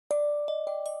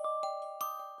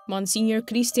Msgr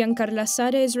Christian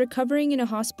Carlassare is recovering in a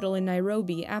hospital in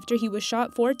Nairobi after he was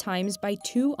shot 4 times by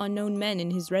 2 unknown men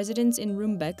in his residence in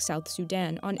Rumbek, South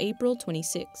Sudan, on April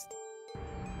 26th.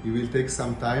 It will take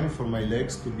some time for my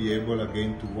legs to be able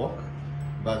again to walk,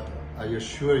 but I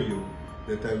assure you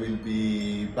that I will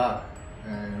be back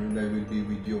and I will be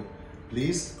with you.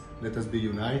 Please, let us be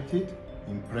united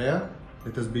in prayer.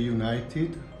 Let us be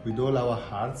united with all our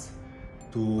hearts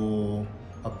to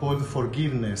uphold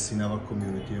forgiveness in our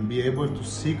community and be able to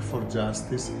seek for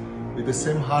justice with the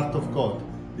same heart of God.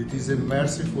 It is a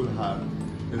merciful heart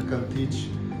that can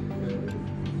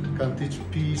teach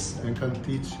peace and can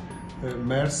teach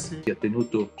mercy.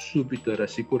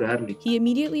 He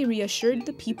immediately reassured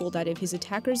the people that if his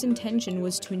attacker's intention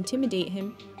was to intimidate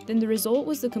him, then the result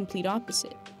was the complete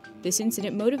opposite. This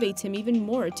incident motivates him even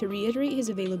more to reiterate his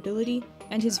availability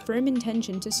and his firm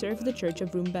intention to serve the Church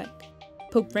of Rumbek.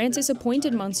 Pope Francis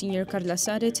appointed Msgr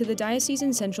Carlassare to the diocese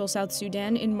in central South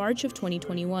Sudan in March of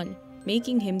 2021,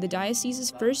 making him the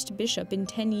diocese's first bishop in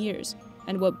 10 years,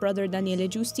 and what Brother Daniele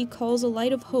Giusti calls a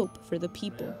light of hope for the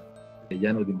people. They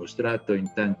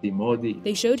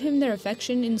showed him their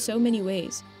affection in so many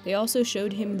ways. They also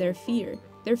showed him their fear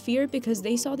because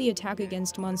they saw the attack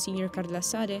against Msgr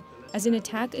Carlassare as an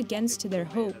attack against their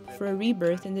hope for a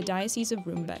rebirth in the Diocese of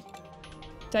Rumbek.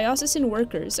 Diocesan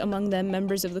workers, among them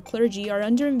members of the clergy, are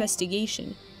under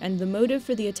investigation, and the motive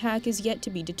for the attack is yet to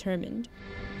be determined.